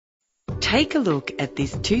Take a look at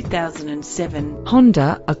this 2007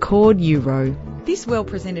 Honda Accord Euro. This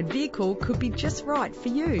well-presented vehicle could be just right for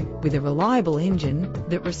you, with a reliable engine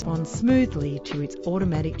that responds smoothly to its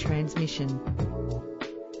automatic transmission.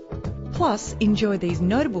 Plus, enjoy these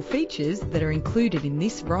notable features that are included in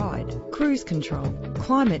this ride: cruise control,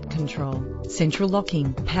 climate control, central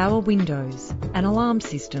locking, power windows, an alarm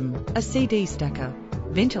system, a CD stacker,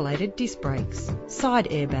 ventilated disc brakes, side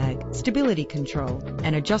airbag, stability control,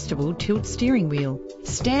 an adjustable tilt steering wheel.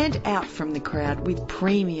 Stand out from the crowd with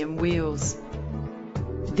premium wheels.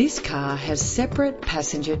 This car has separate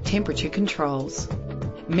passenger temperature controls.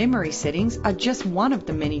 Memory settings are just one of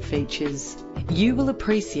the many features. You will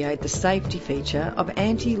appreciate the safety feature of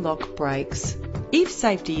anti-lock brakes. If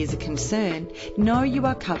safety is a concern, know you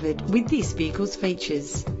are covered with this vehicle's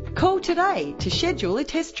features. Call today to schedule a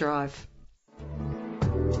test drive.